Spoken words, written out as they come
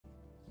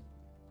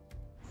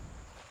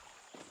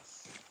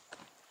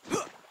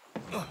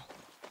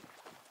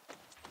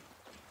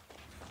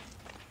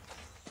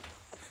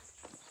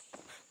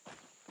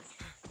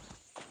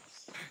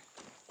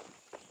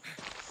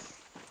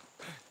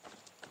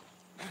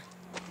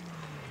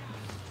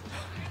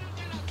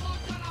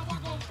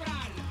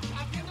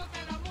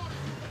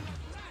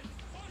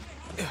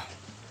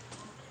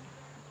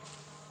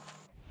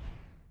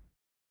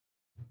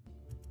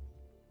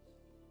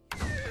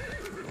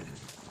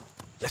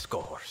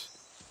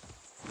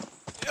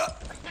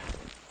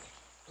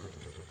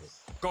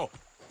Go.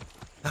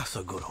 That's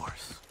a good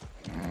horse.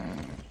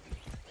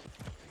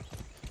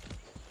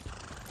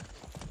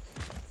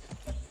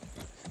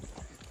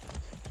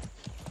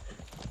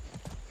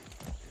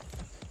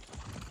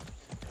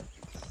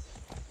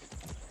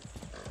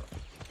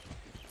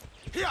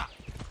 Here.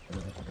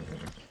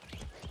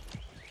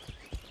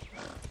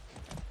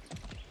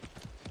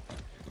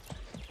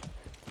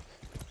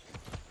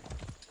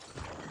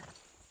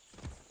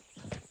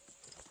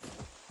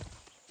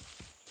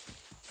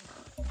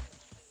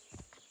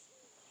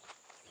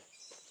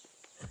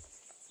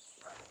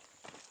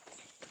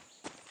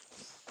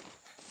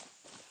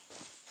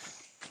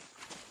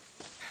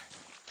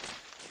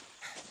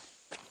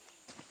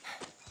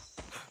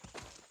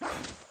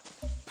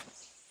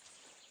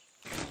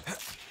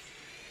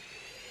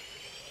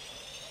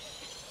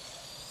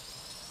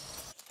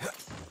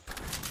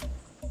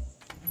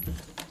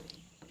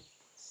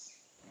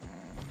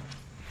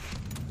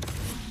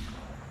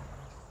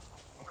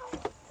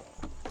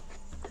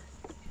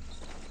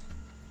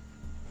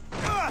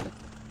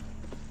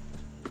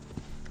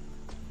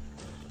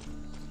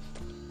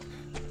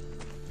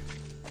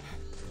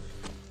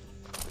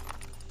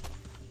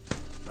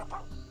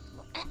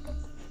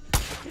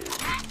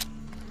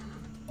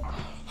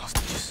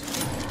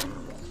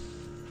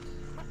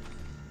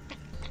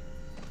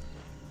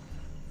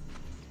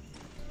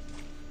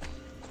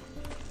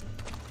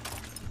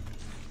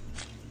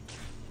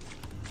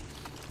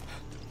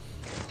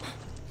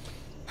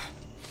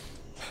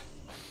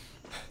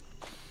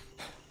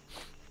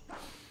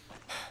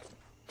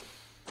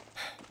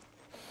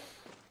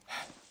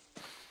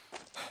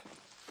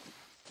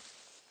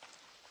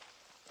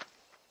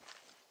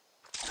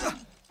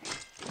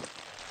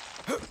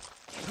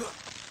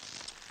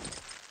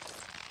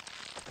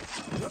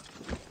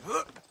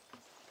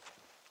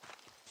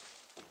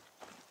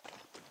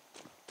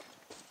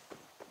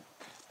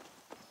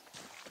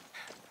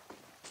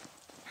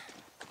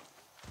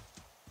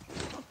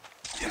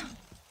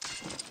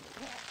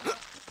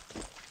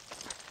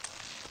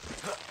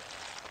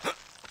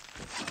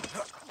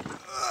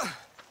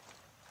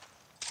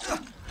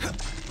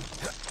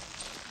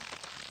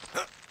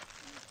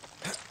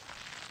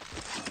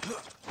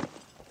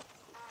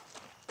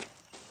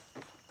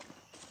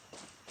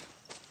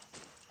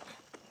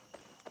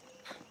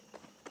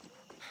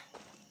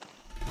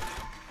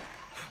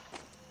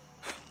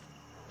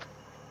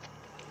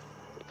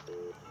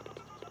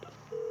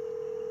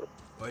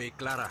 Hey,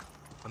 Clara.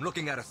 I'm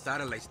looking at a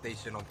satellite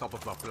station on top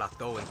of a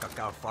plateau in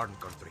Cacao Farm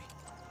Country.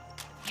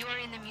 You are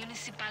in the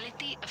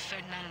municipality of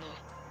Fernando.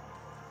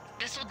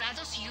 The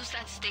soldados use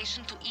that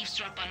station to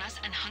eavesdrop on us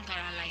and hunt our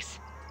allies.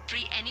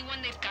 Free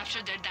anyone they've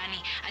captured their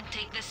Danny and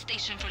take this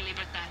station for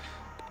Libertad.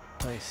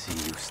 I see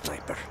you,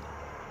 sniper.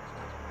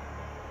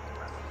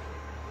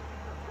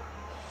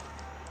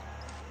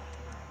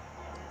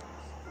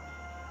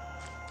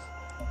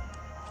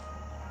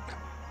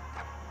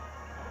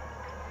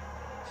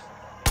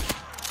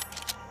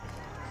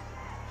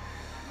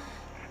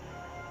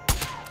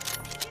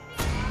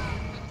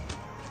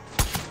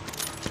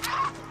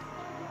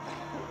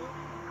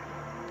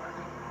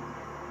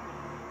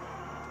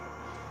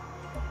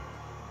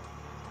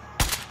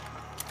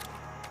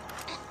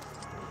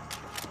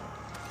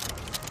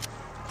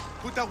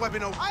 Put that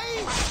weapon away.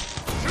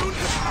 Shoot!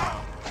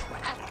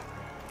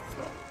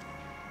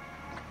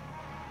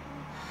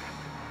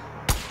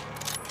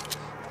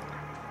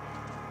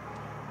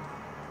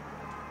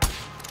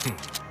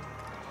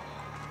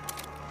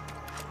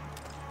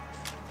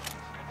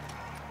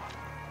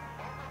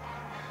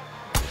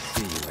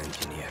 See you,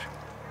 engineer.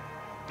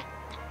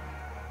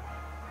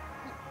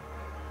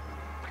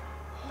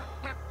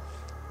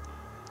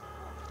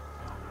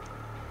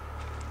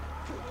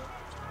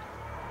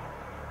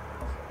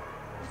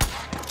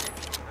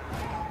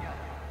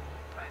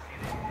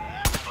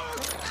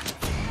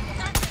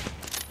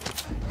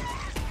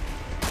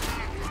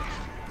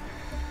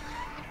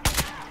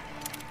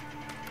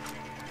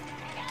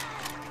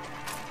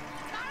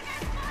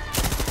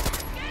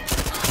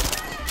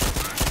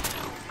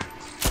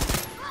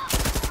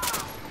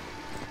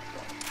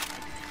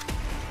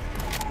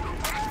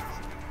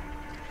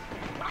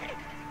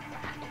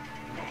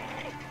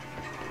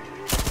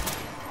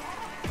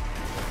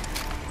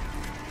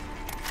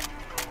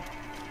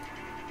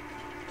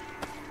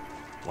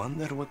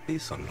 Wonder what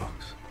this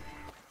unlocks.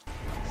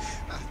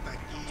 Hasta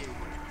aquí.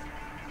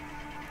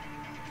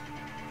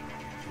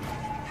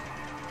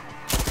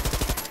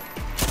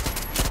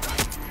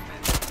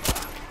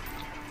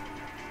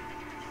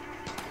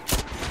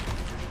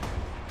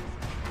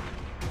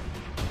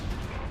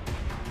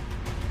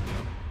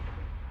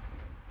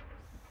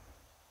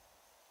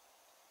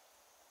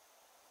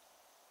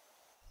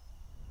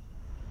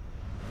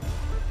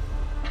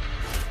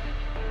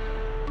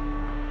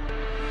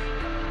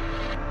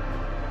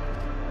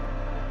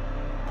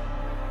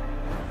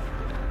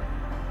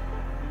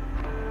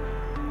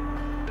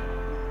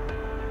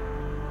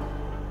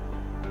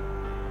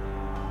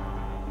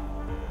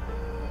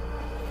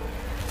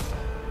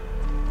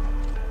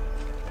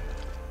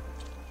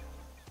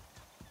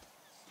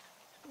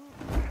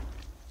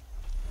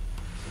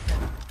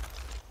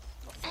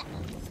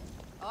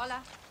 Hola.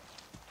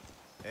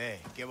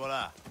 Què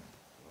volà?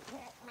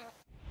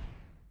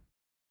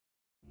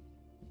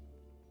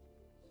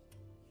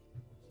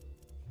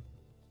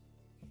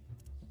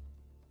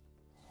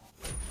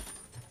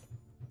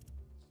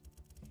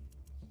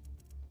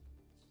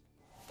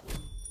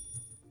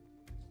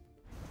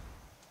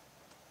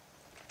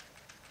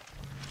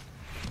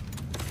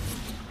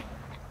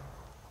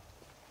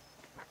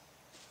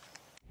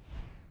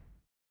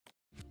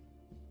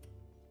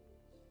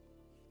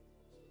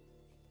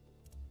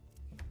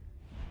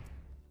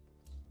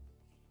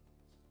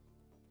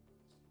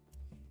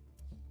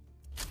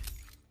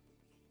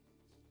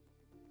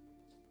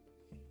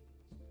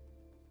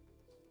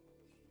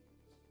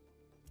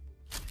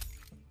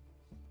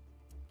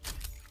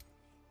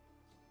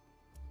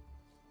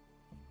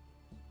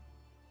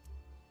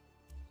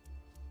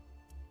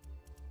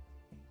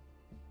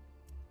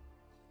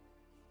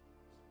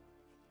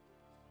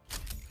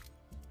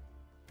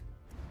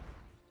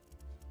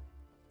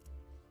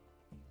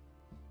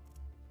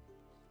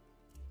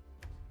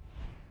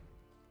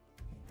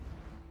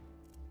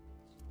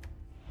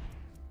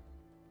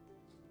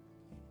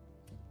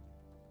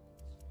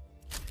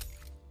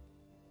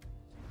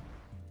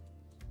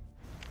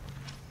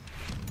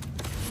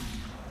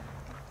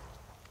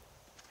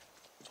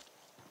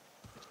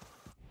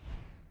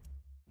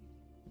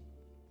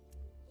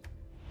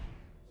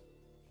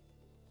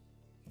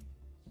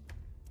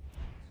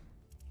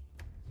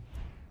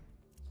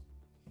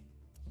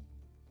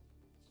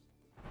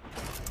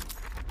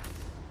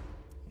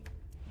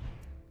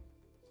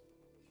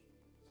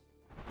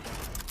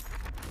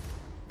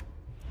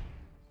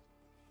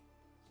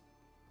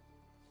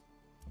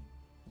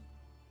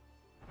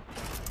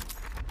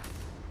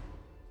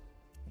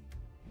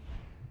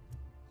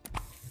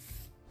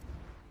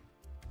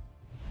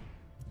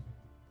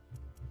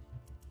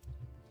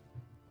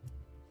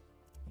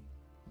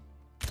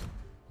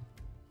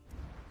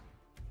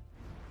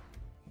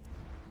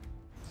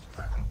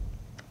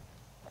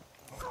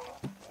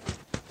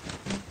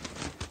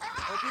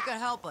 Hope you can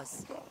help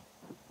us.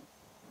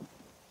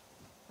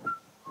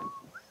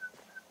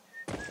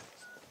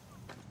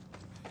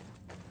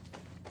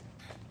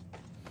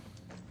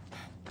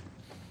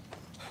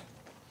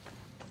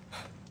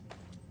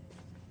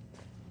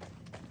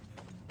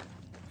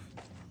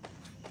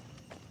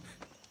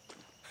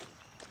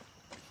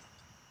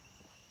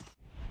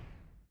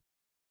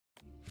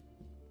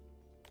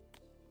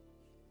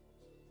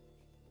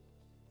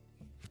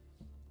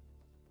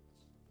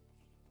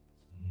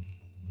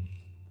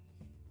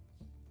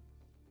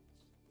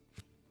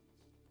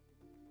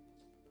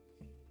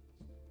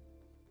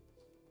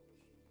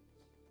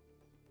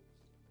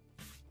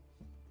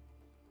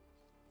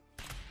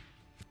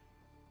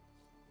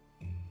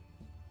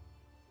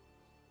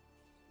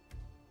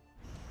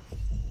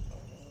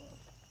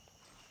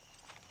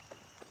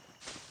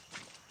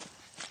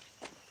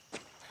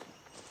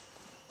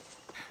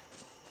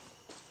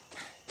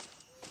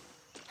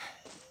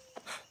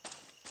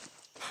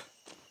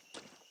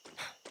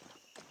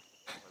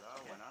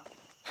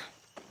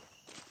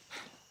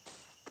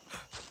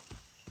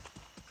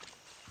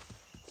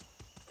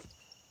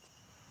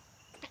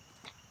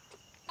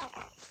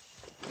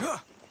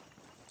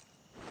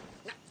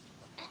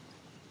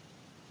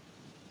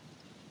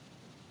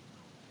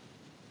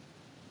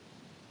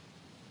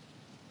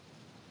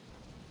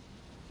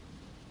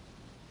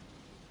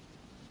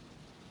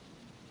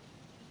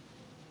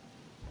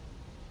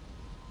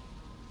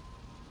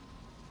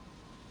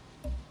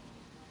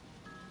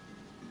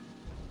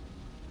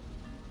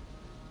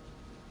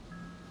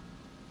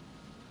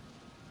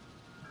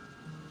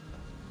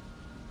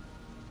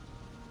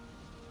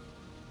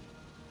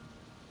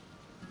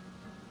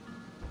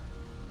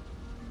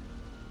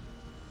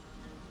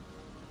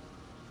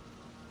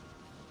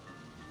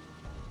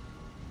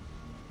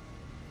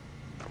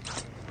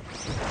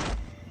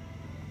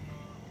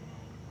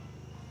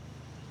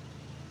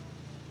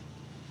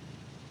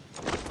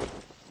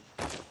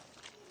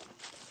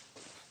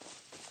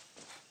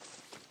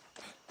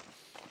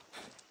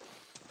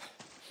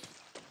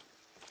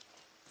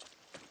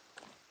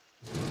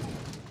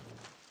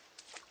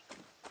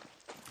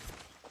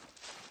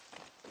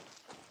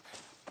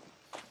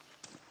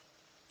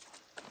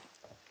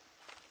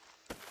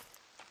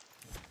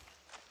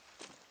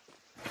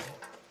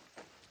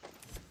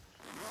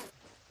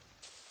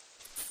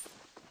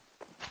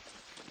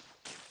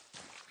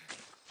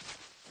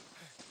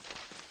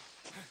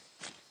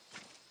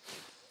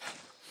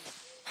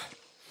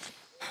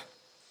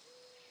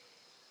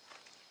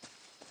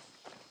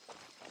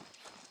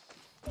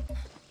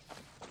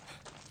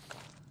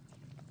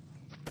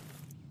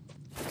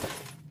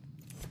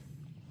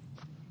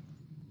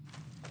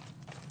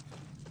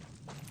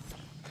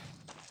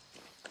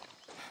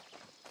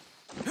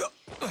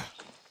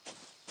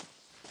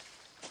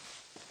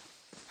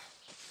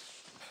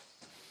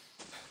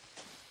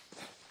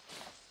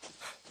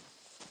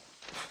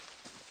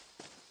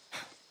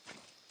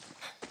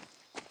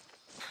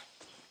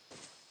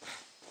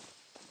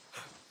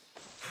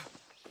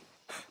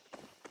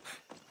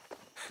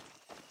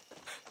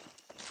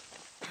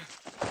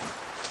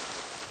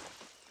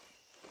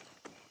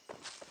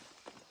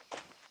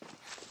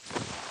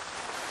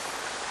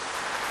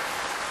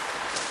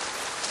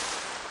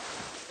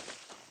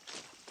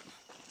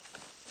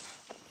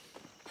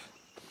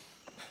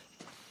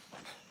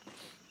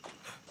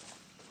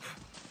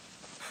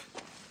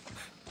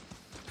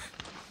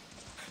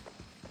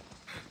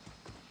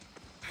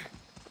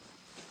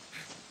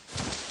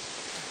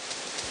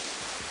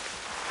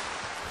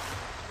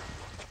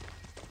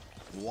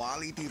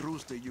 Quality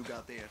rooster you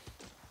got there.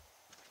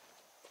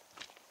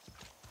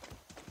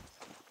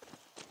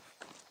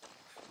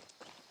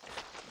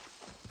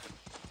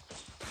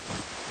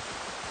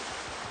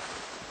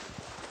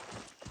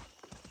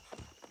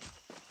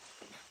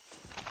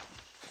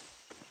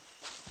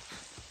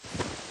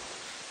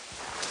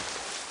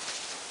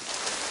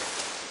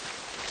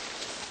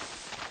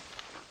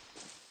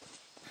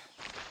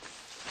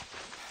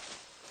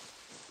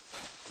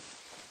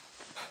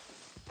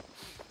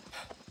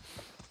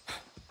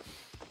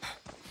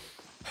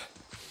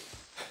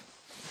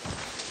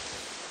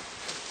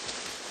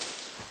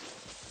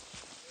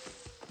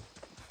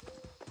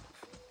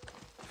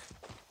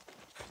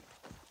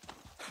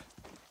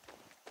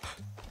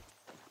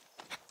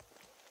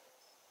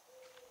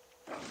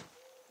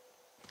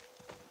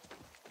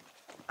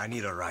 I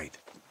need a ride.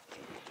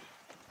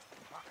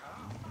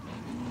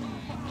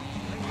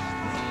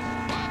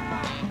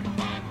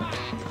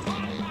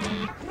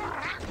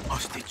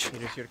 Hostage.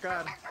 Here's your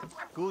car.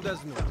 Good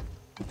as new.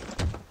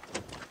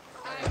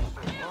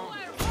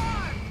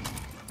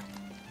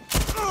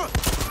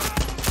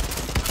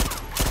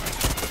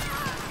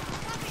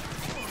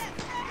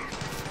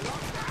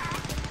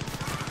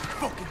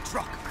 Fucking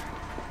truck!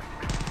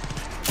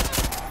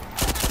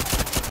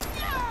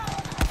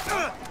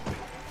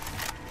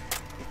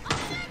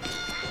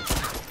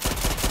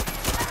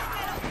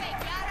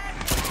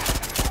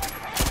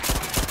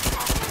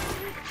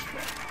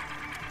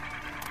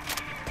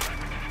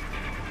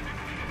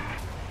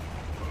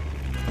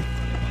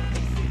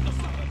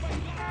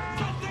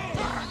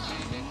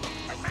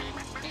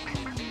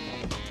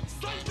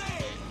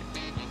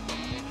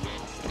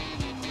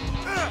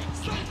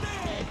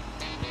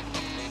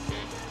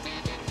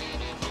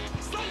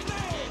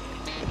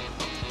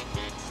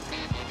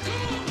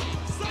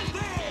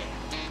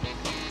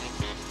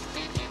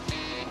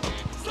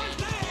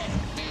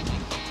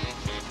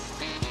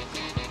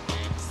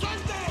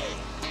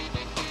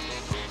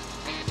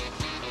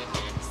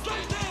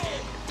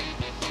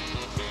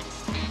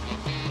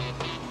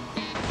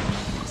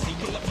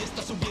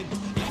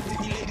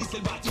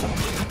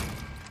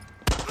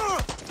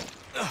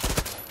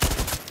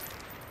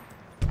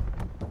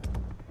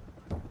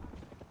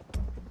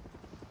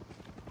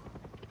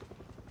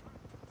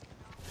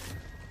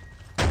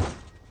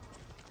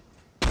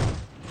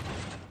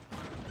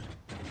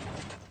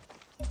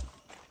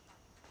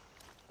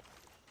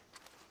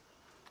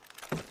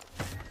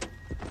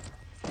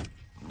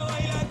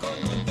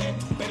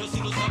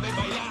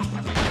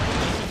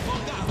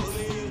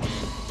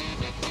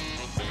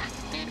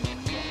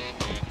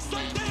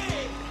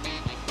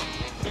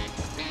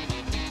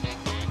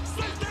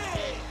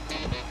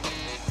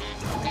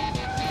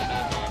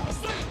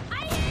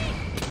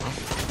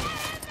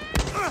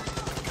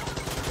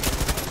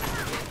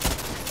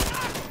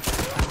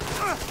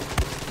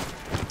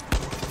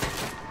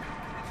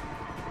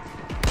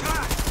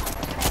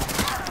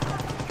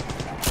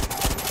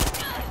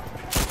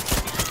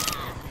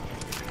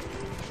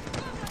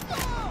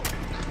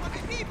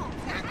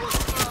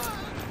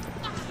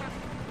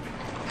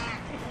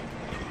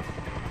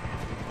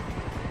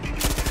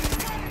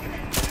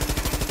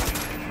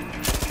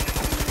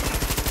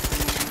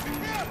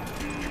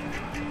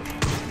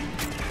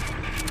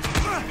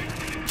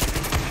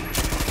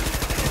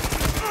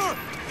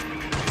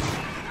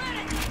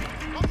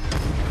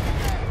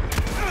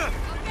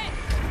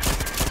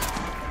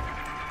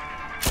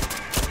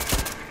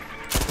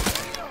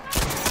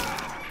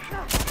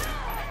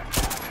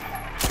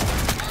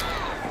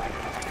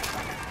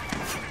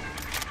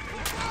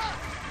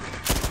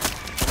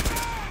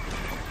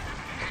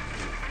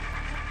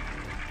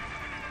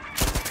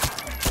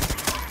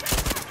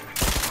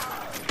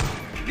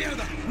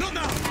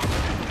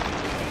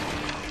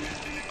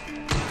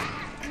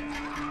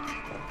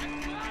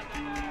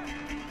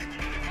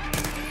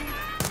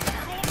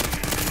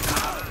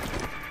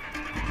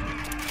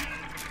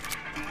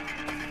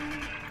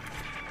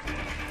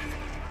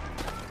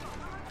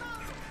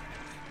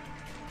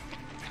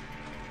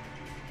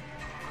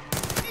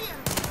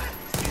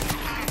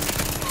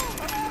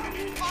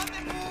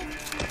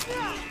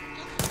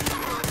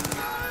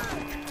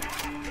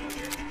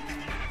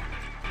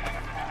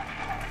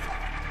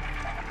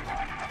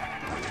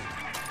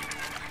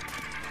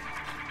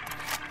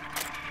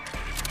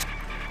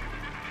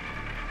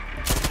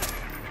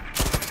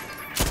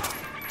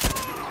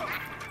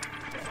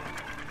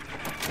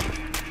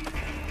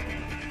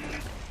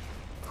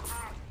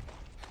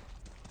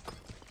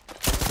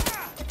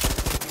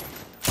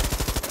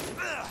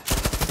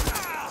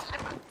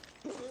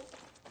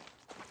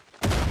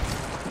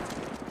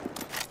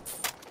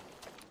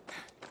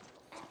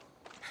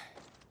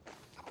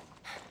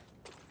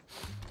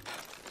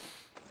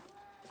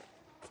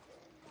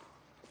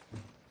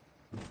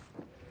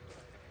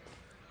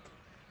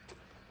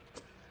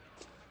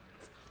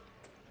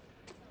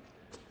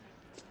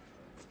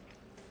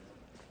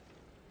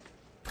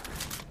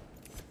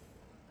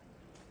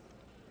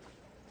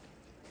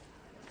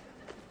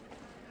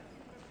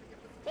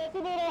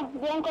 Recibido,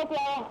 bien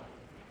copiado.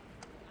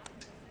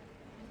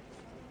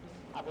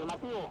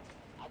 Afirmativo.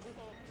 Aquí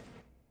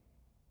se...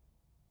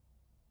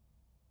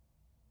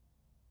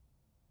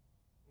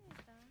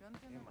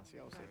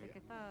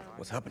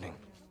 What's happening?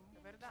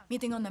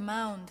 Meeting on the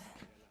mound.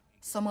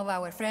 Some of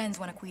our friends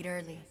want to quit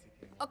early.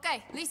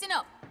 Okay, listen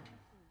up.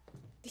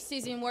 This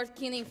isn't worth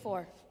killing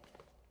for.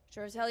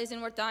 Sure as hell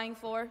isn't worth dying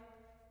for.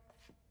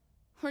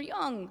 We're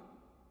young.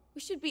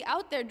 We should be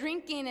out there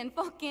drinking and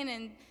fucking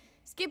and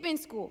skipping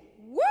school.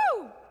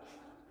 Woo!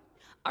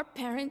 Our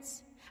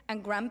parents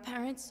and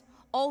grandparents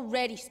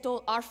already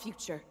stole our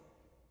future.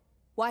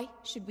 Why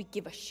should we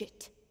give a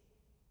shit?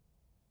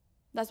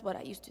 That's what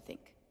I used to think.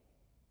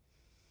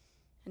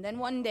 And then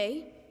one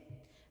day,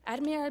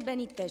 Admiral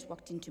Benitez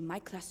walked into my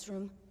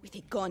classroom with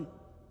a gun.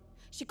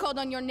 She called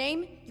on your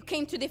name, you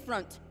came to the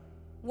front.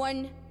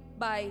 One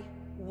by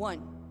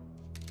one.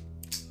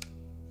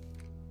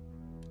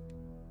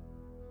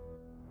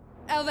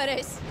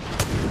 Alvarez,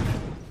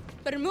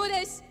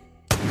 Bermudez,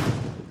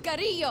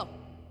 Carrillo.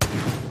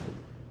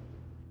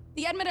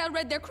 The Admiral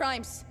read their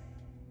crimes.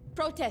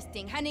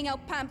 Protesting, handing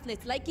out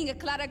pamphlets, liking a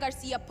Clara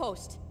Garcia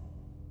post.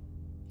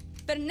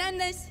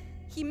 Fernandez,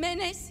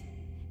 Jimenez,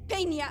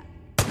 Peña.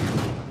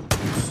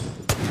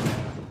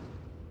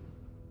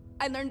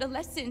 I learned a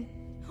lesson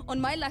on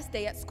my last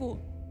day at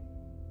school.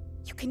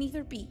 You can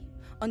either be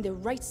on the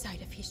right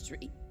side of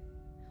history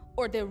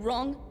or the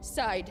wrong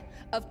side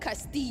of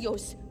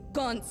Castillo's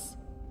guns.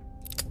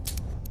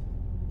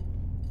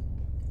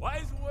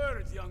 Wise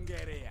words, young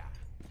guerrilla.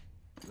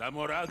 La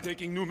Moral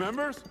taking new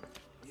members?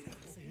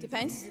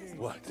 Depends.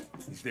 What?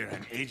 Is there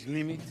an age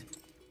limit?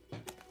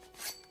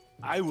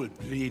 I will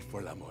plead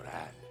for La Moral.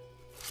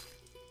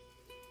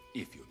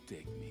 If you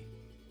take me.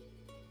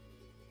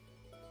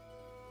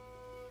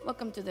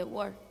 Welcome to the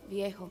war,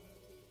 viejo.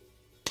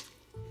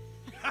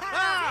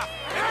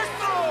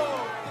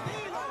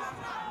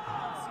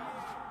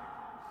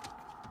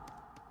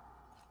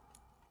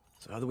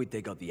 So how do we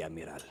take out the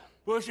Admiral?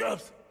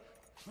 Push-ups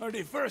are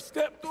the first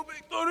step to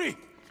victory.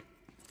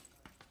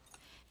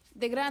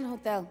 The Grand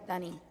Hotel,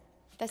 Danny.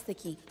 That's the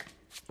key.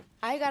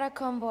 I got a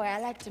convoy I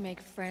like to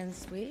make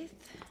friends with.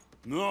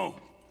 No.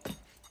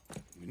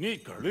 We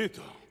need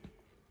Carlito.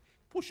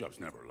 Push-ups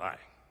never lie.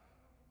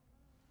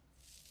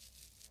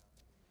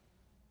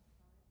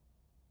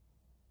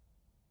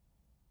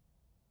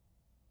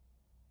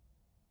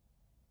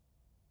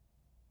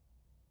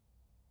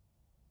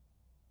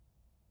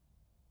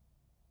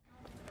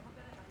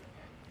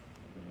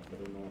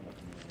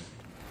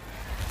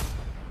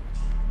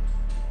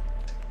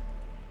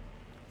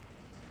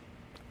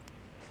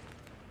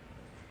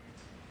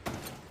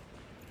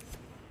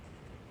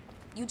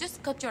 You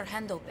just cut your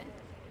hand open.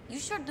 You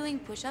sure doing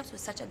push-ups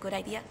was such a good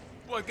idea?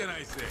 What can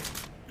I say?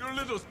 Your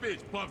little speech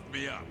pumped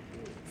me up.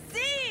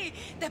 See?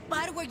 The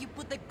part where you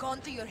put the gun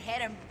to your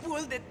head and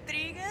pull the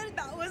trigger?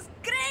 That was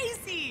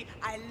crazy!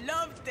 I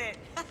loved it!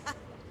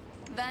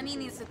 Vanny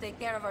needs to take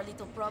care of our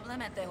little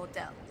problem at the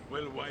hotel.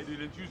 Well, why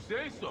didn't you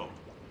say so?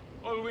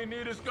 All we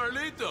need is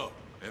Carlito,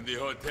 and the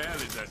hotel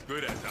is as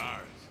good as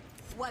ours.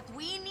 What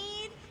we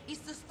need is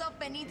to stop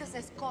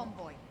Benitez's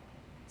convoy.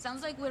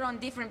 Sounds like we're on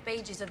different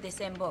pages of the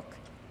same book.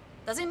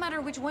 Doesn't matter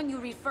which one you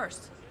read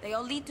first. They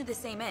all lead to the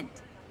same end.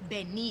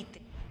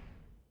 Benitez.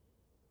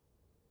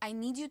 I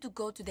need you to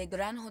go to the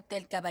Gran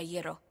Hotel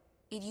Caballero.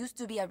 It used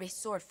to be a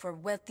resort for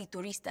wealthy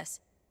turistas,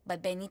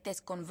 but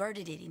Benitez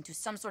converted it into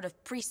some sort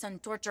of prison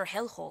torture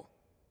hellhole.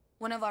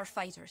 One of our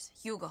fighters,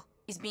 Hugo,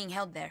 is being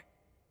held there,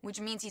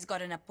 which means he's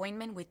got an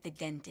appointment with the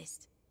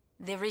dentist.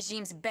 The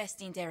regime's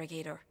best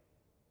interrogator.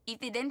 If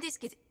the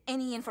dentist gets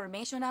any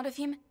information out of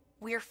him,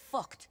 we're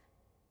fucked.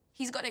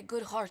 He's got a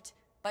good heart,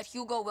 but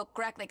Hugo will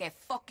crack like a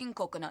fucking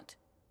coconut.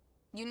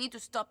 You need to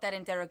stop that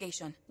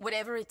interrogation,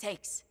 whatever it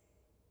takes.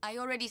 I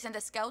already sent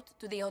a scout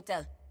to the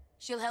hotel.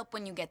 She'll help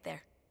when you get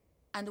there.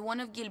 And one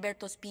of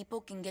Gilberto's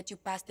people can get you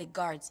past the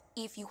guards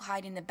if you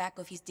hide in the back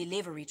of his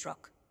delivery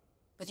truck.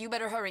 But you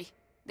better hurry.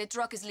 The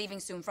truck is leaving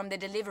soon from the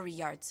delivery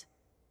yards.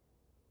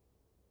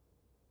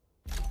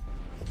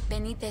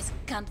 Benitez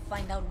can't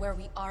find out where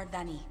we are,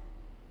 Danny.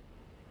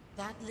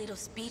 That little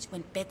speech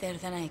went better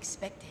than I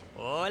expected.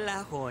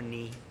 Hola,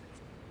 honey.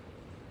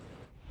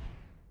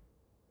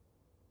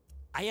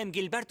 I am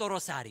Gilberto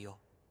Rosario,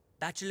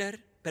 bachelor,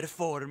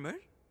 performer,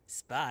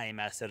 spy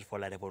master for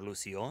la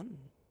revolución.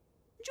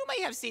 You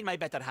may have seen my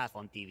better half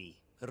on TV,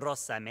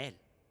 Rosamel.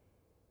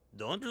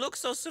 Don't look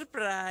so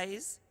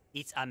surprised.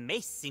 It's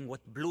amazing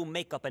what blue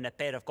makeup and a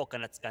pair of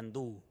coconuts can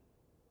do.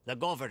 The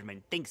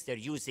government thinks they're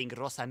using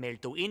Rosamel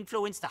to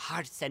influence the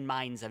hearts and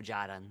minds of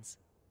Jarans.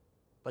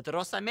 But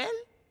Rosamel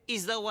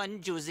is the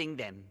one choosing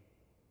them.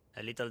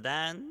 A little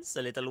dance,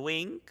 a little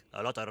wink,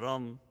 a lot of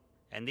rum.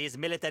 And these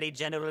military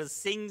generals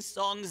sing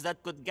songs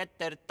that could get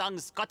their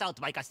tongues cut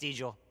out by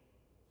Castillo.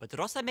 But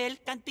Rosamel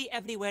can't be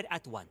everywhere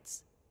at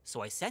once.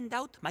 So I send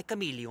out my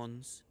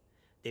chameleons.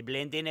 They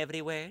blend in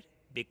everywhere,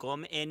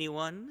 become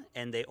anyone,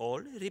 and they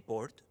all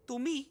report to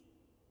me.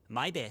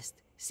 My best,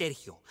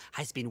 Sergio,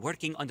 has been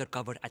working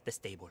undercover at the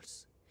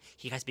stables.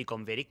 He has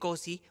become very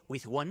cozy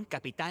with one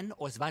Capitan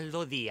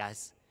Osvaldo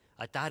Diaz,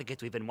 a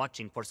target we've been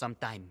watching for some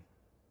time.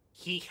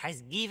 He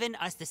has given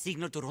us the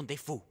signal to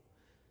rendezvous.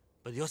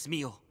 But Dios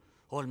mío,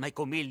 all my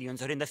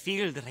chameleons are in the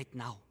field right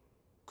now.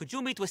 Could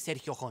you meet with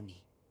Sergio,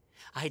 honey?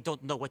 I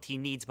don't know what he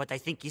needs, but I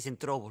think he's in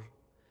trouble.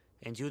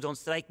 And you don't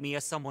strike me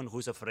as someone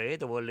who's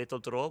afraid of a little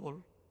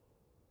trouble.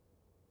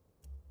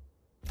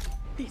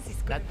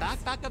 That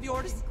backpack of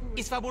yours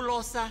is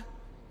fabulosa.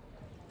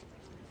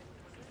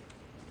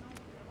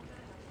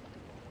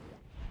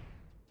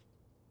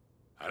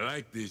 I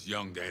like these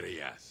young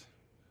guerrillas.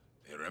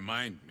 They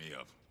remind me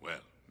of,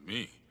 well,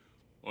 me.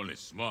 Only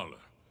smaller.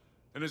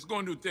 And it's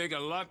going to take a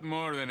lot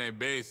more than a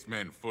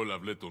basement full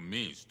of little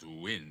me's to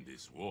win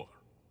this war.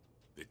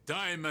 The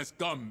time has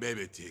come,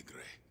 baby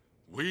Tigre.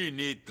 We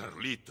need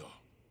Carlito.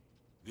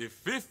 The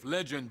 5th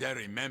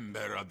legendary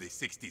member of the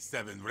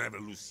 67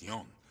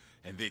 Revolution,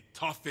 and the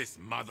toughest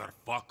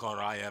motherfucker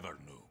I ever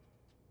knew.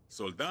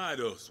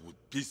 Soldados would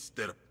piss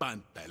their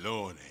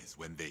pantalones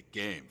when they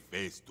came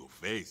face to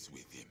face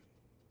with him.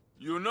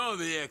 You know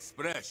the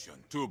expression,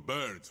 2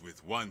 birds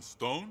with 1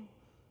 stone?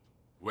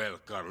 Well,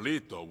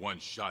 Carlito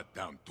once shot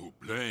down 2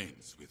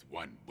 planes with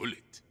 1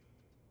 bullet.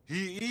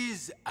 He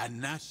is a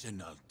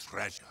national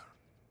treasure.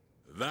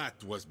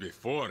 That was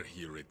before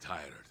he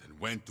retired and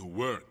went to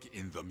work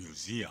in the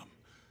museum.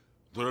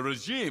 The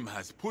regime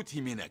has put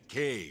him in a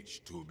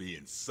cage to be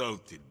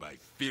insulted by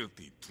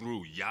filthy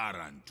true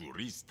Yaran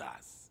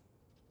turistas.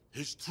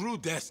 His true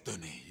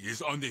destiny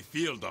is on the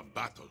field of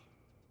battle.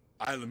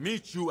 I'll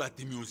meet you at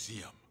the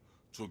museum.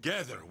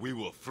 Together we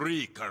will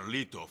free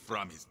Carlito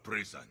from his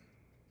prison.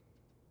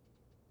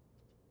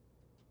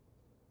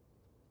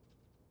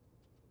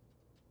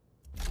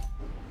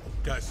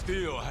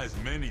 Castillo has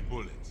many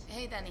bullets.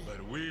 Hey, Danny.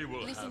 But we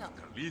will Listen have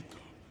up. Carlito.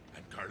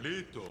 And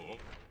Carlito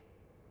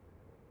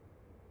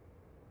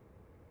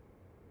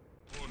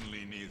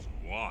only needs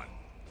 1.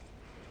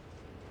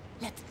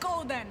 Let's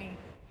go, Danny.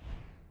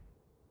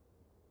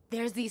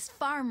 There's these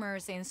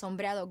farmers in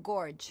Sombreado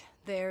Gorge.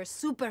 They're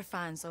super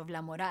fans of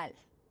La Moral.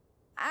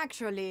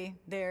 Actually,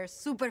 they're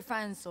super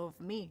fans of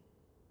me.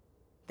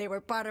 They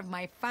were part of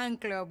my fan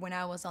club when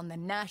I was on the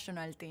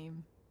national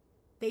team.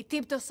 They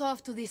tipped us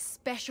off to this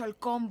special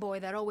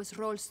convoy that always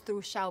rolls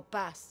through Shao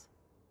Pass.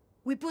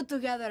 We put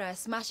together a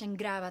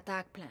smash-and-grab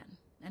attack plan,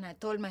 and I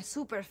told my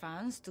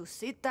superfans to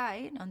sit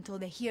tight until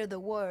they hear the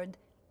word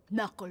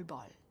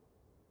knuckleball.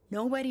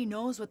 Nobody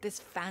knows what this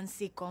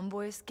fancy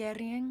convoy is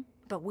carrying,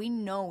 but we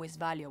know it's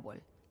valuable.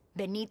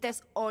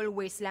 Benitez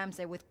always slams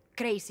it with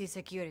crazy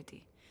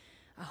security.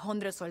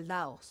 100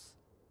 soldados.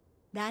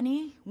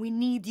 Danny, we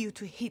need you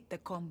to hit the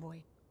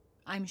convoy.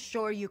 I'm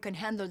sure you can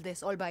handle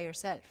this all by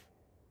yourself.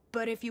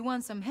 But if you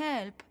want some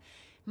help,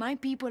 my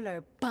people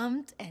are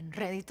pumped and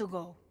ready to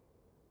go.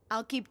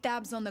 I'll keep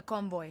tabs on the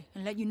convoy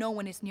and let you know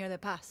when it's near the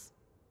pass.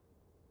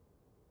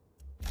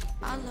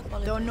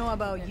 Don't know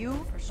about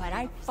you, but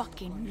I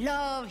fucking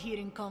love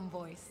hitting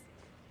convoys.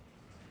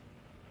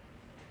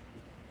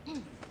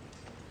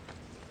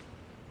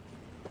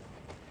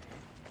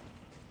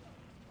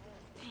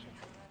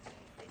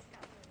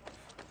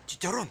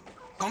 Chicharrón,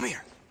 come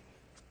here.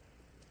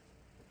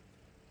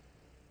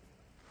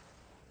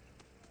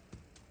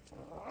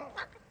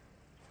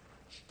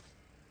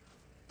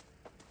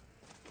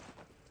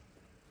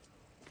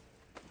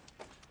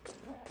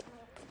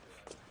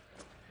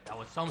 That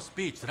was some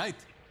speech, right?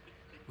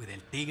 With El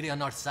Tigre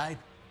on our side,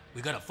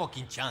 we got a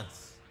fucking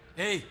chance.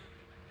 Hey,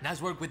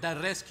 nice work with that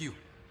rescue.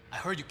 I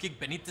heard you kicked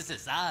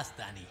Benitez's ass,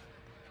 Danny.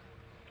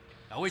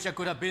 I wish I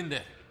could have been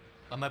there,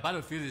 but my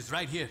battlefield is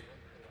right here,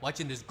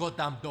 watching this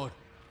goddamn door.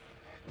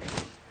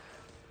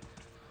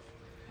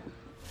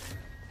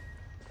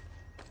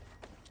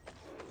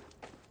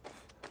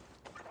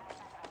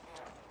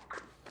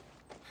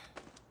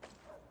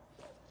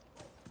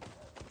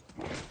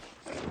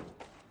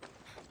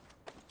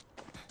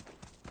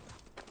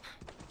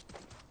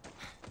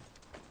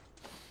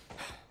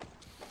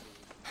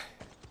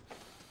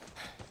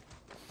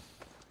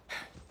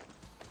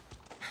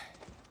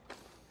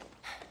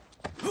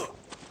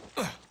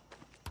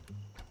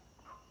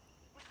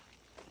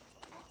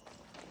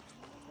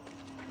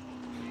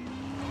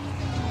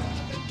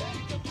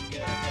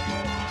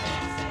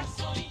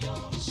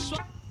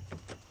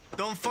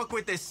 Don't fuck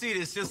with the seat,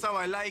 it's just how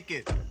I like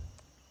it.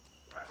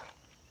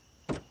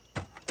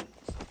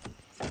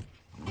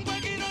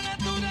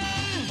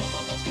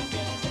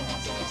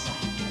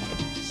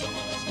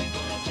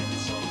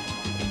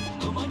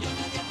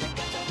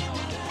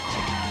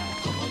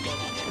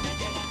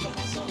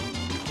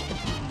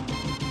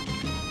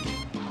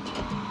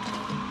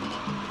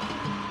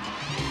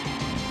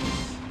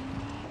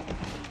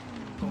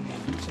 Con el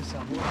dulce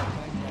sabor a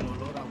caña, el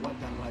olor a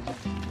guardarraya.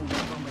 Un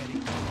gato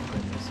americano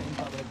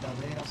representa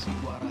verdaderas y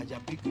guaraya.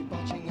 Pico y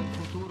pache en el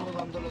futuro,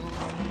 dándole duro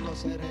al mundo a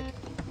ser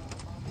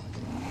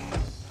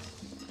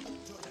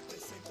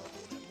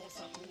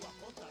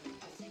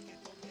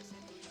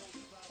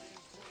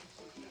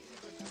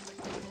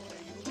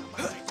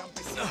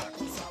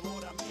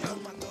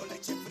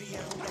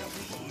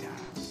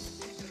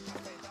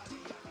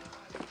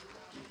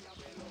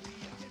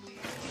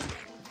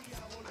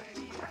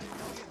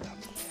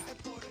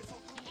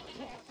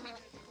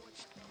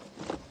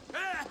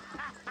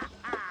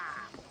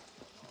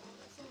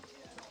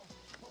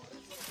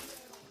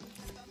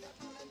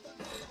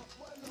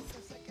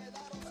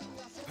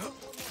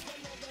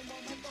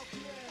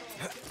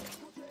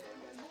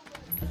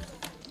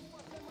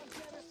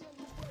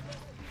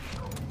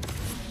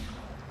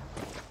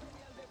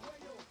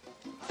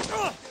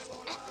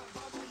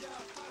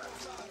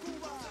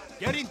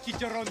Get in,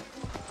 chicharrón.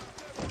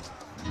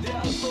 De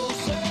Alto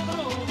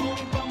Cedro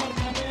voy pa'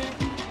 Marcané,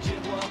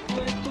 llego a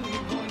Puerto y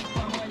voy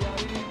pa'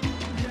 Mayarí.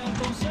 De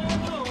Alto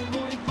Cedro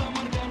voy pa'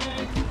 Marcané,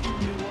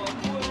 llego a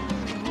Puerto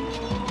y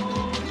voy.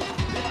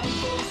 De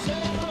Alto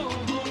Cedro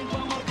voy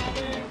pa'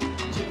 Marcané,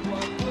 llego a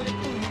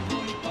Puerto y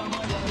voy pa'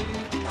 Mayarí.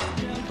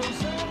 De Alto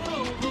Cedro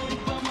voy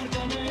pa'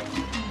 Marcané,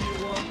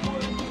 llego a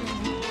Puerto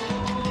y voy.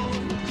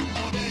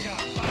 Bodega,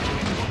 para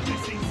el corte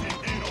sin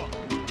sendero.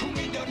 Un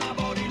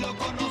millonador y lo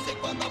conoce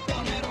cuando es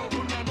pionero.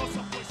 Una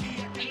hermosa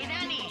poesía. Hey,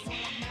 Danny.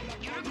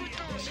 You recruit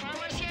those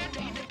farmers here to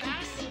hit the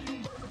pass?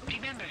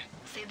 Remember,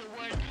 say the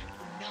word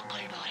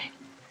knuckleball.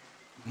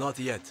 Not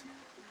yet.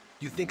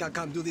 You think I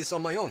can't do this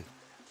on my own?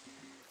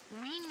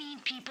 We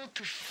need people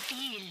to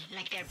feel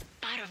like they're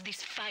part of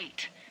this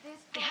fight.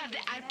 They have the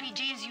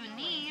RPGs you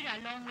need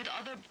along with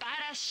other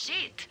badass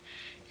shit.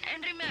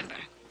 And remember,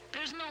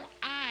 there's no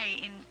I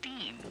in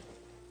team.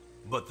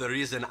 But there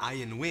is an I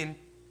in win.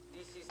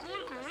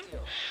 Cool,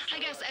 cool. I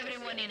guess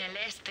everyone in El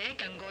Este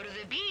can go to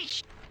the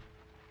beach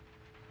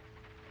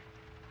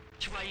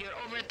while you're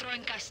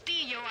overthrowing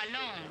Castillo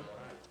alone.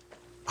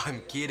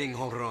 I'm kidding,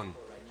 Honron.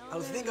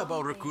 I'll think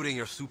about recruiting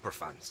your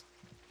superfans.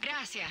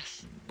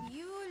 Gracias.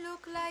 You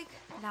look like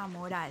La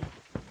Moral.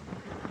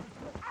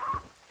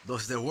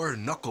 Does the word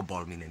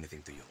knuckleball mean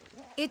anything to you?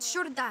 It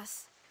sure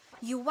does.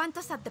 You want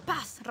us at the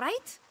pass,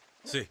 right?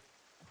 Si.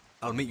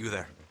 I'll meet you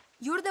there.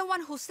 You're the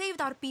one who saved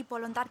our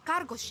people on that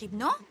cargo ship,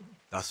 no?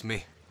 That's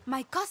me.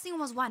 My cousin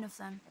was one of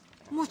them.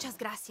 Muchas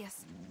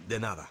gracias. De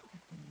nada.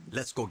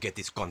 Let's go get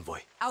this convoy.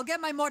 I'll get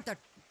my mortar.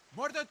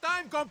 Mortar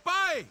time,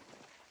 compay!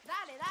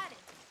 Dale, dale.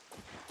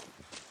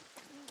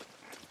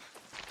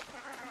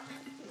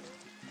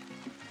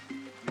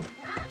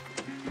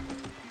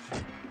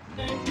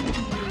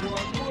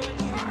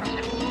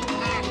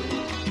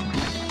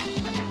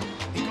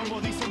 Y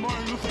como dice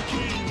Martin Luther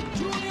King,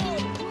 Junior,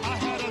 I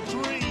had a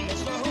dream.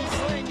 Eso es un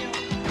sueño.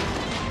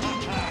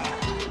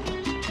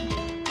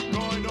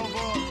 Going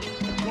over,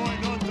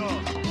 going under,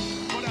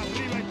 por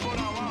arriba y por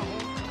abajo.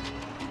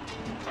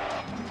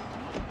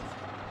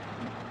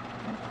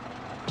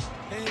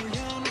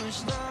 Ella no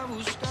está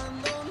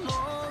buscando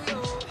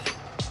novio,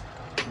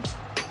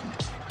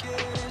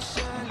 quiere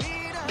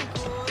salir a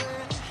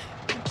joder.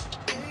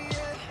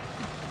 Yeah.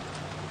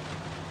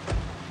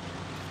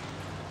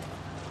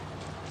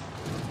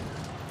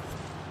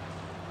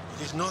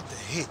 It is not the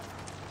hit.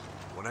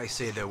 When I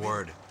say the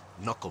word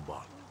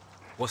knuckleball,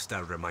 what's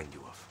that remind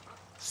you of?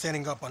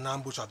 Setting up an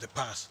ambush at the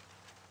pass,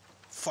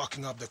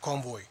 fucking up the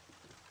convoy,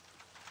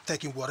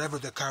 taking whatever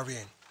they're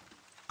carrying,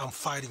 and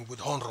fighting with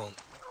Honron.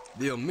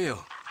 Dios mío,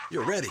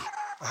 you're ready.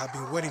 I have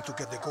been waiting to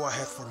get the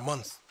go-ahead for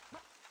months.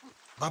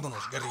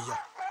 Vámonos, guerrilla.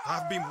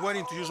 I've been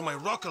waiting to use my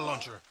rocket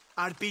launcher.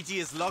 RPG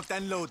is locked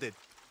and loaded.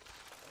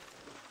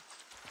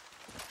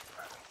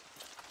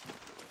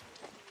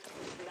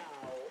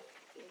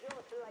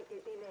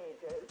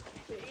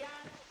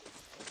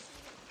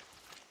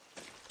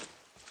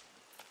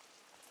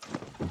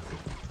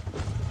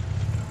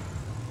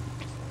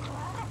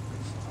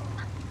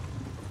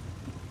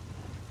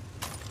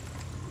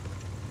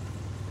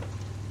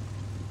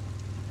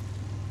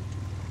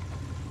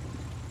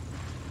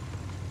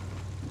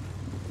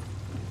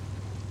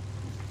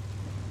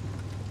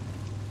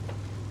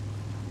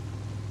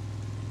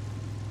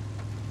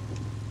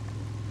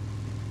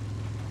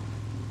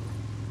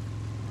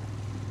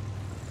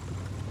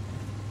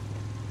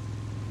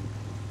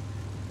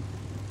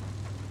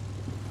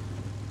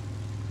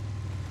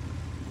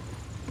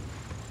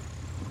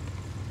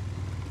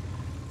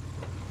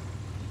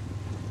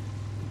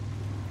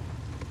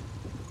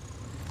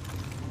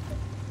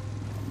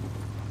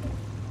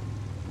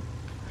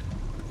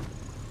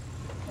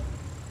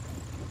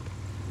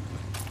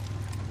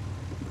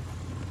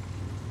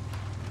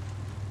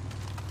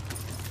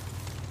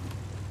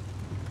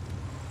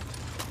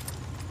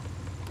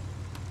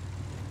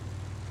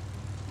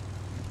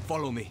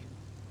 Follow me.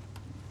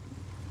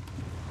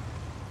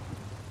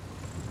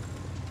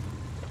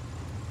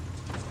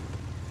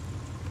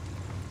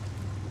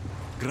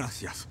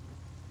 Gracias.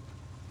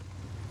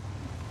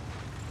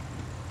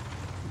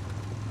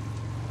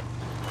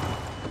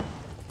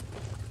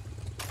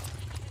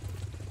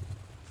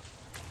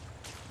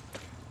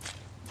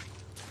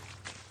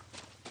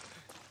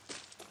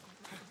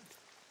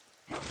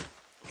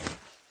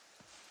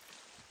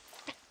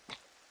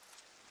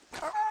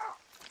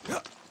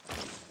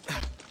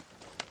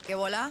 ¿Qué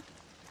bola?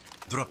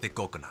 Drop the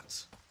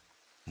coconuts.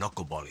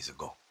 Knuckleball is a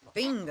go.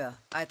 Pinga.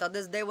 I thought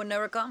this day would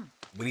never come.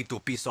 We need to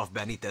piece off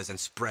Benitez and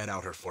spread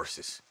out her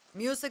forces.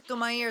 Music to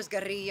my ears,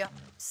 guerrilla.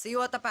 See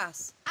you at the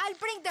pass. I'll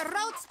bring the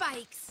road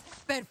spikes.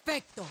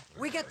 Perfecto.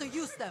 We get to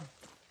use them.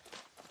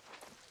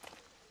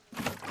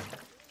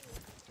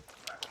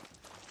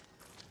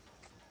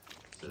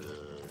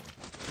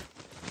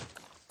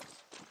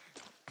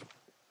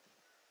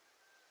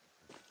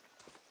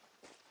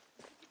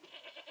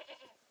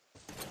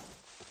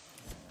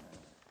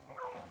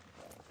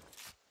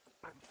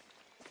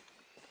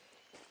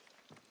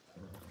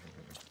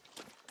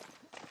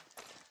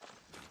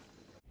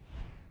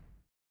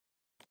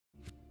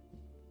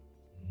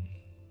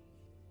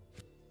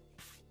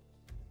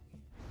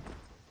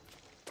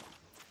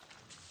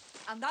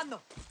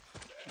 Andando.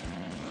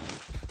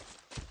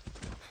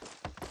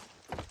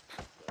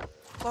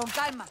 Con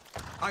calma.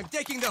 I'm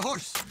taking the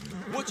horse.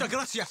 Muchas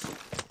gracias.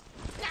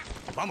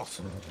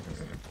 Vamos.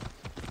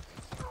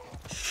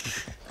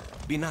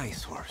 Be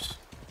nice, horse.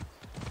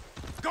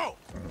 Go!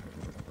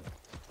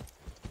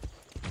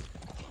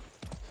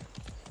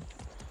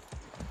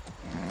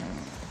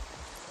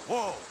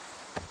 Whoa!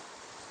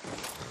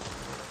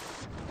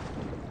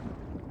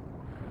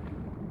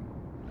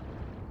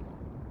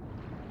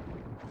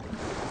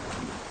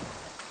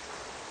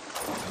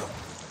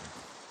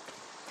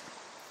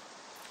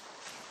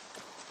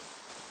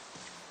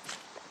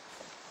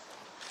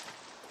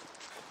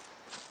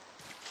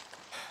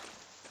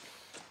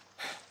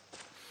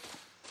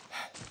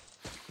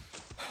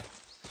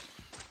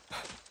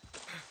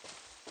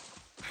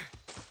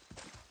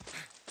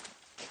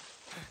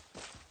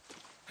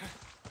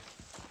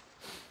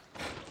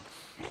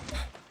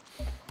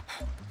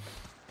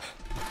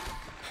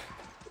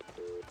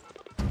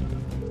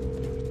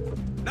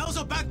 Now's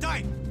a bad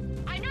time!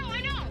 I know!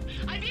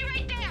 I'll be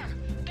right there!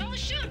 Don't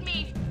shoot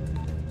me!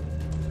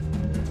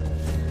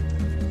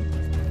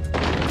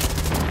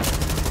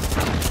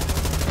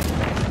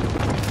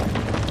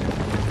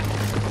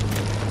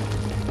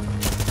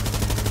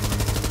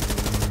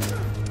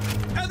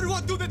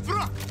 Everyone to the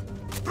truck!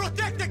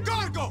 Protect the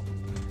cargo!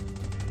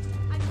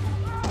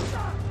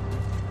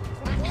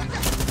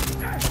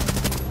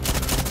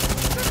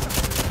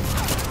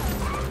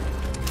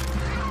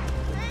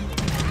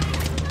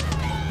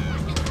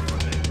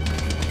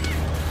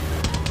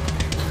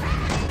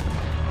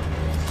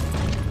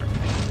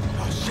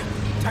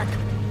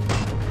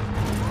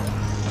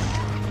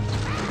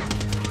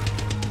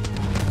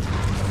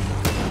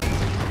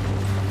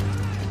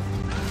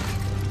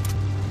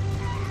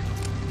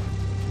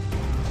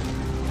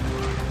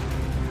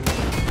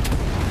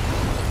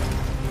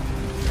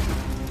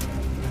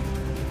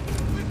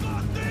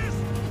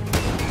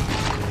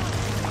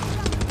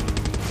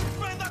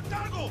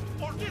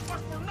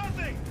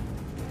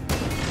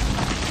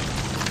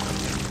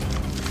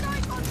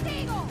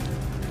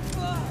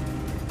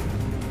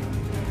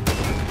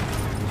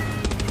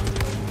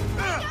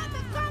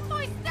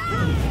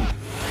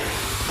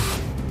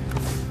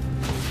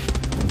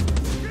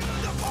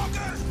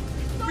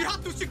 We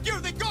have to secure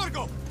the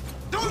cargo!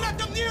 Don't let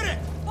them near it!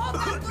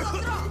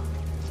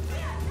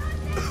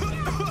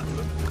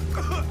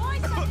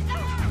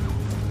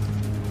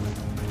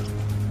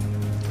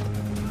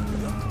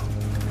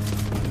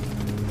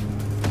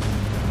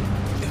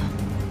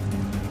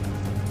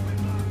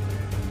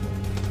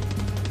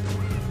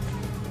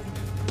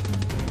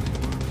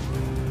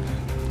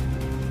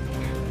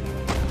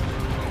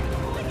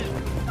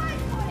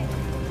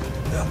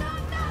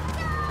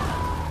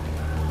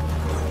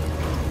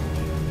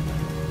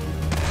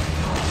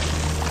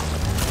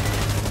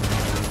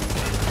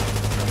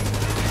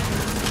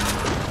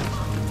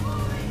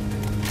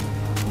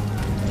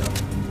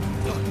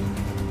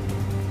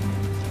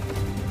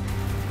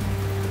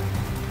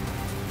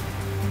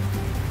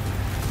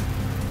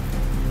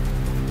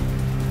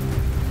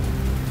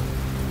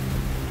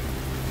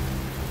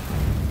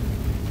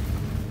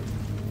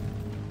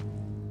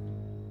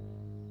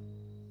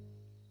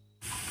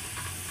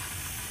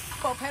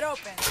 Pop it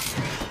open.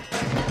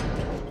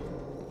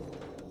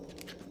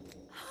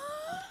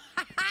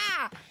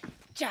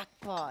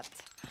 Jackpot.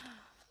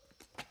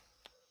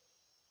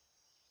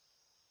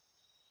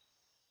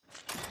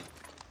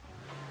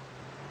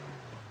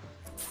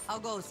 How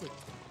goes it?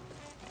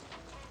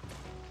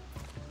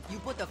 You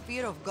put the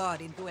fear of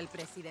God into El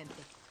Presidente.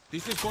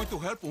 This is going to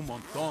help un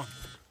montón.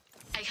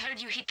 I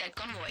heard you hit that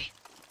convoy.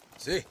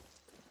 See?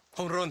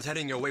 Honron's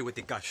heading your way with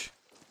the cash.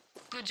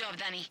 Good job,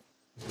 Danny.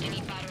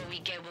 Any barrel we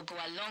get will go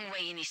a long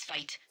way in this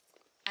fight.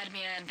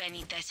 Admiral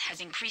Benitez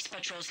has increased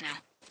patrols now,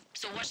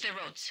 so watch the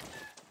roads.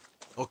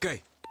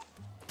 Okay.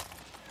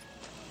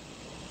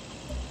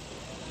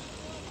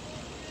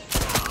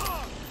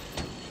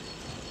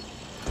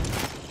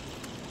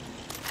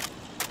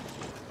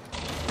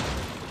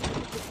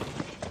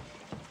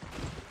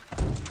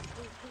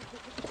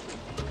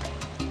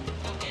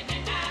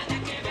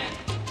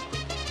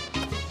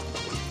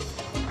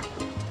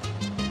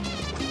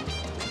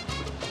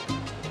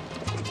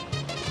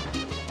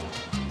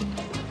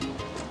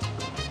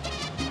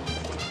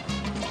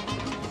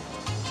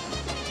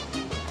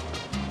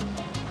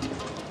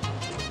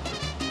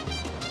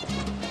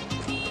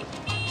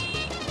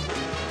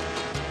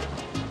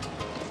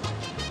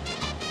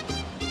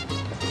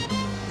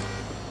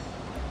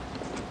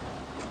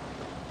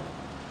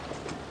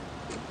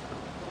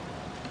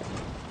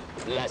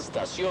 La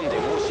estación de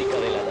música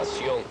de la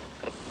nación.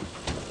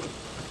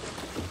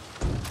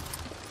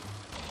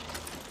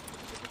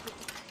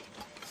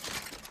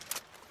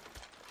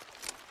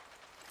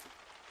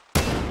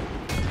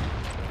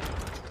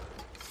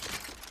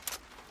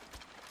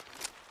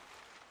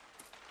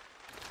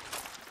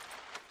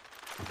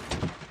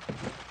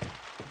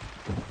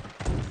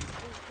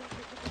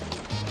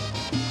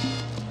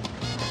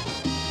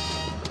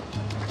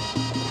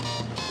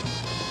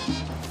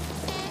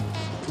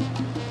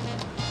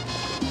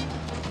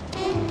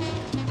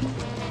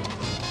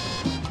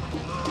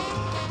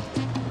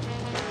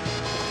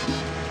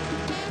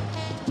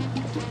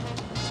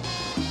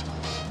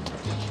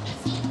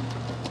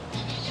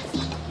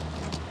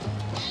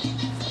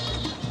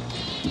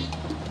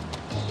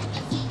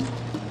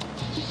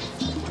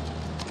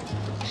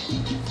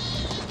 Sin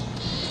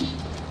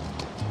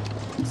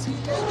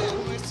ella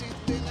no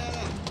existe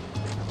nada.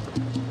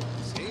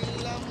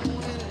 Sin la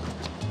mujer,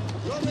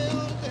 lo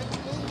mejor del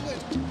mundo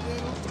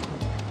entero.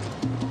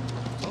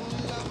 Son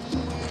las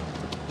mujeres,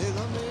 ¿de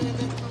dónde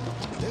eres tú?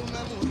 De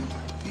una mujer.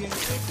 ¿Quién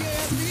te quiere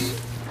a ti?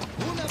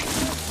 Una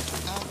mujer.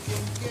 ¿A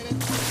quién quieres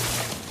tú?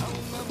 A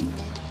una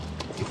mujer.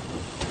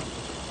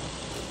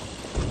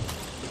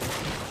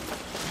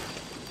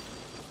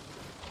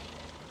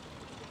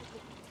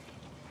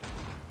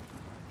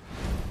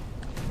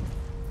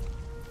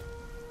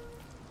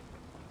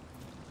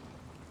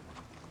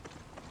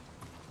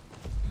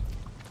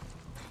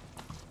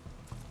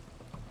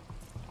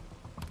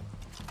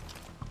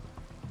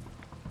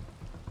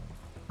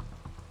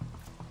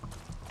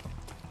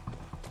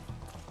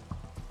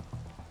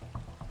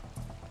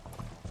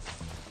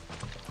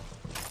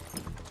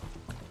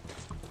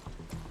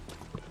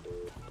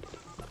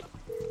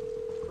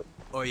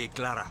 Oye,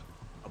 Clara.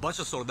 A bunch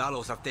of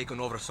soldados have taken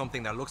over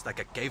something that looks like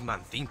a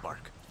caveman theme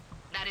park.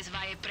 That is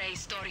Valle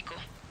Prehistórico.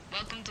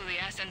 Welcome to the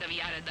Hacienda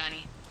Villada,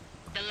 Danny.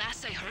 The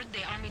last I heard,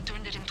 the army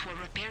turned it into a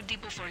repair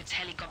depot for its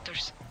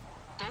helicopters.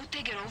 Go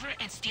take it over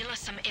and steal us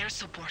some air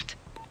support.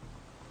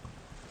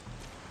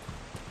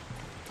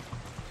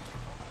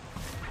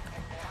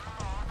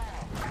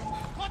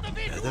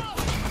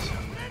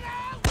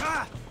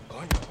 Ah!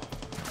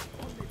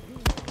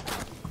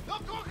 ¡No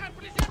cojan,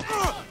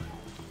 prisioneros!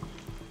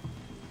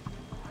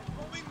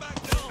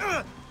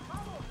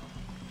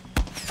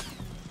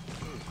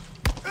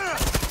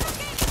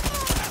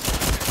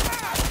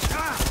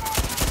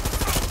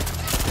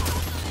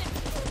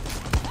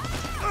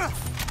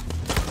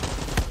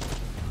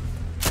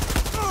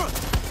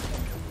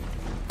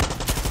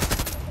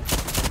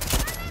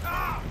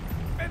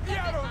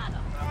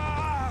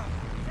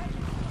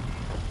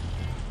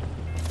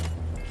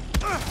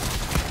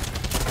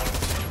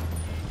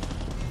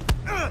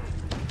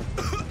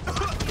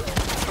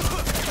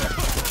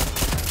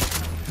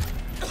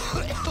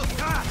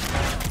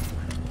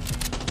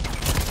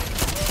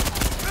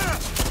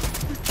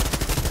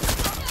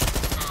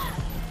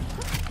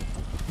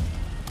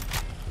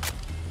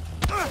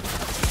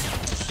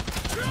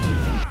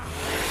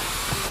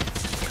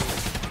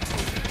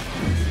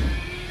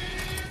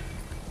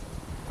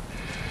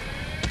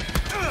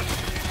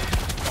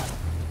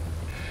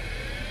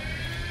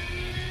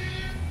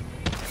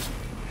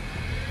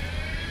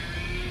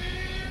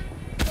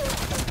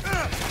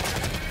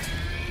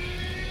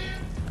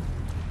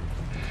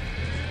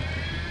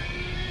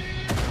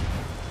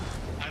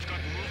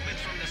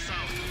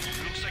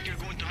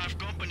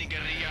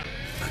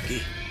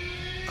 Aquí.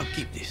 I'll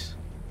keep this.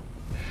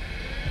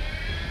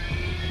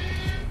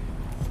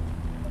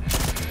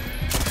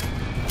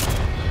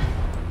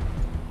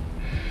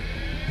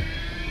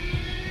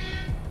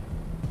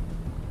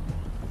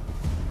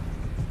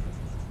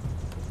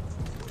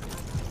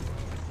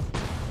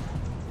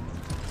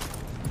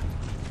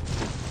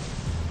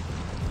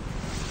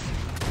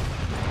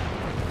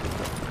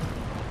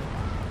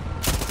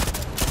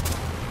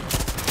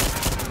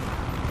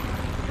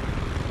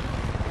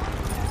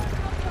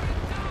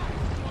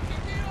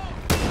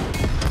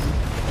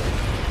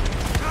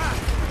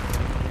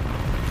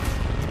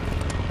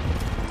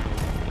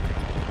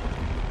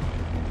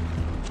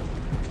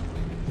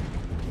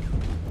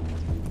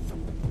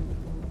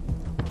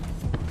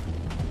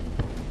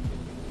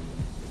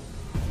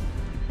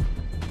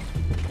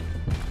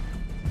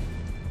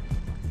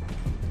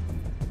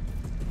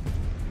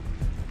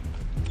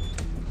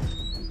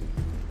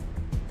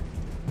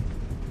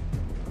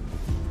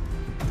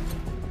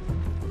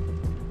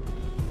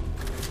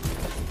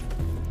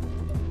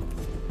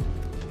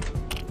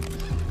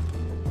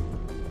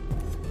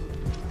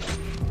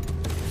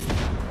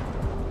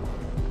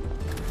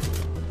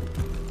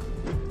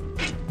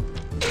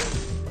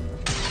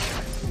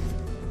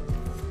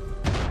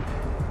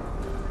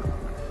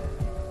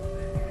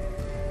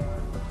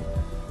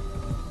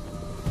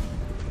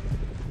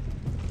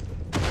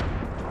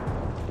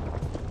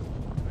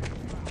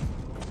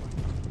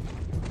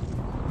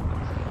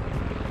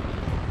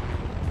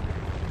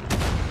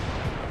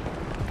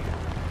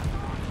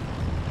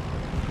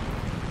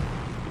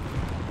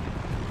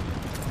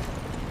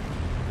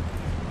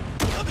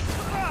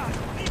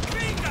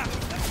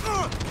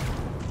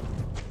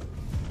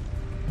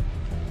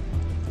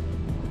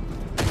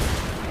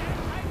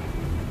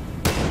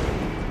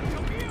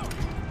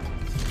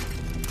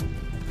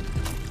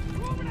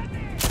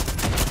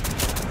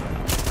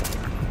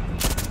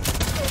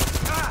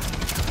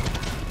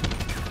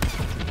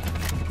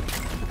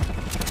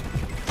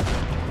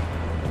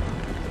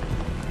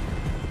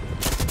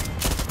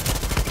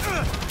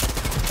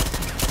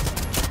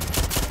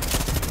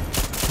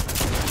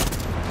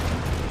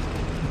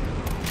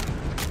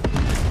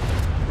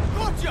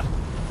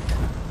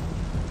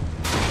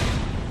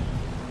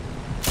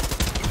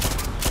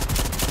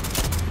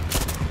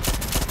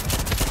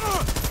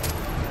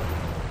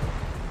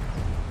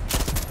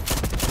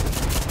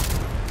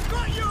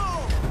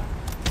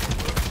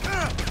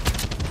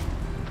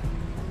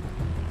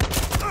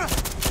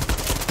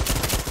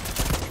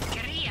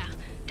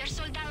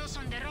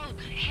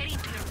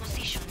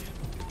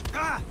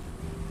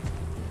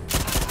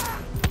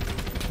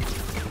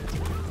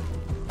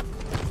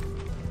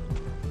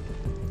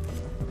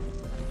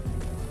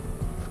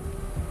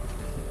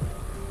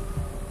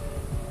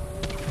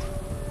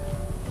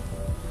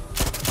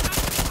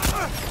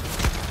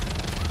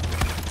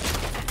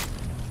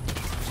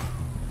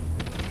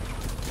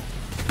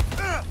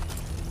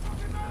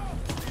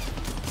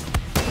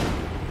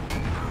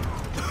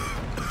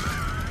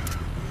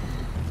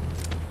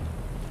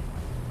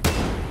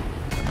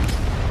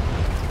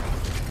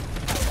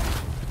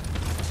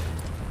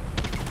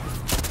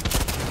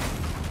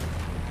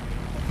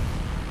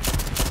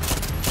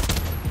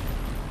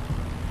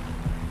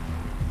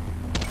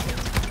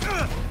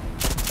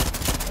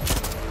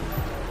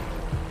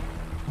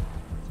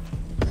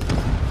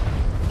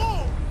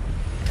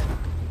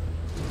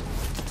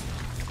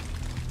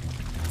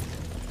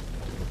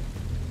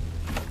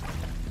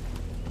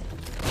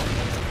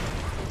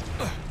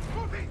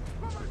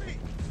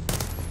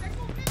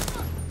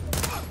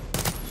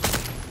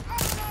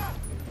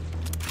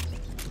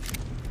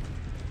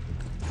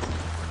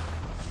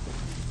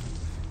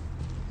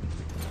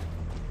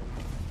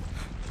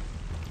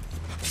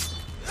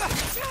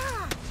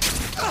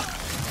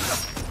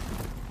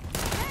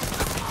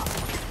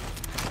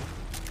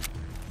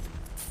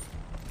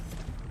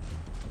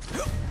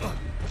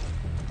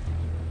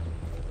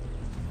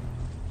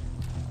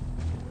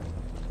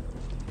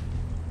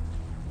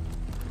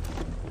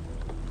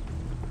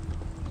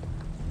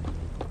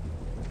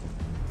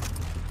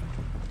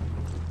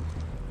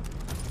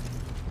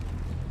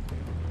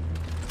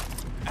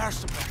 Air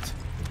support.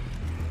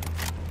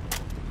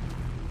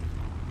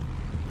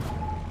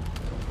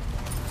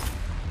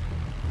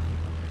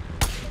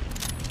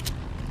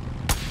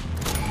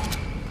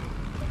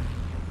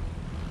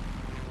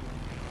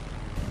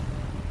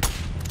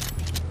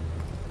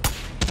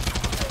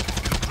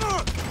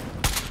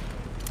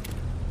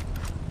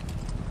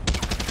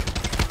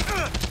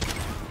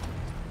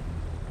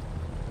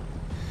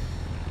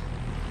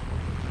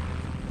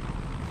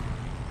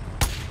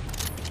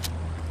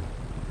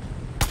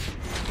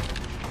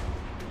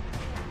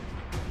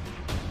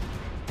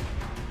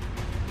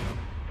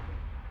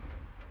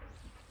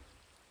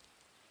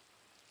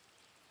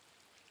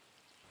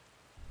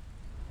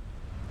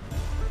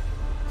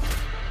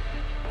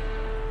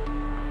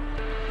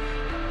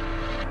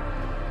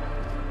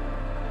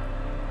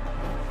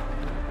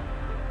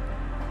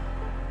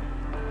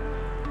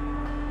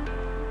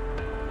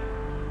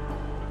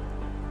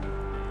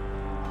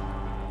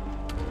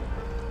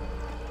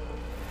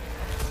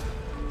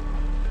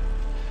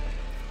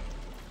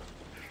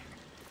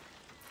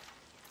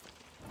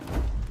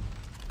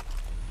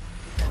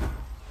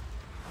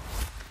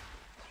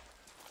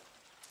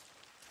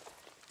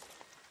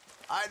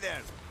 Hi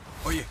there.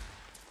 Oye.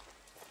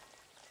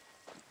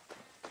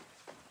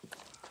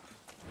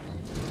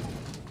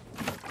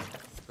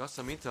 Got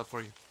some intel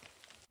for you.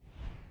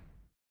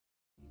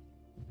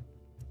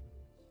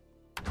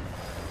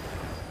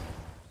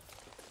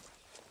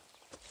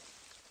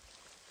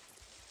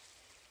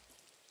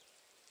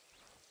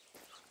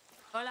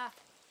 Hola.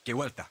 ¿Qué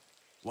vuelta?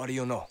 What do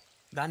you know?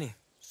 Danny,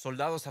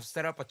 soldados have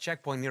set up a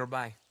checkpoint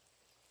nearby.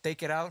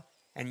 Take it out,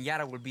 and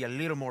Yara will be a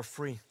little more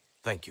free.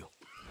 Thank you.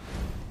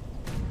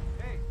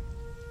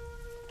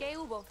 ¿Qué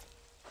hubo?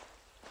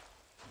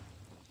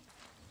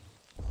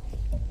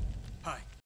 Hi.